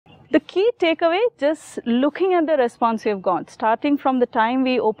The key takeaway, just looking at the response we've got, starting from the time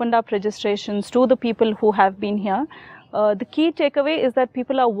we opened up registrations to the people who have been here, the key takeaway is that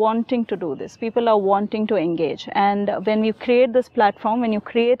people are wanting to do this. People are wanting to engage. And when you create this platform, when you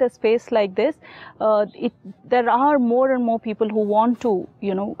create a space like this, there are more and more people who want to,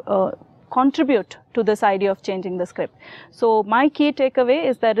 contribute to this idea of changing the script. So my key takeaway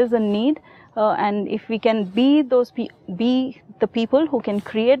is there is a need. And if we can be the people who can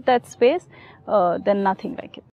create that space, then nothing like it.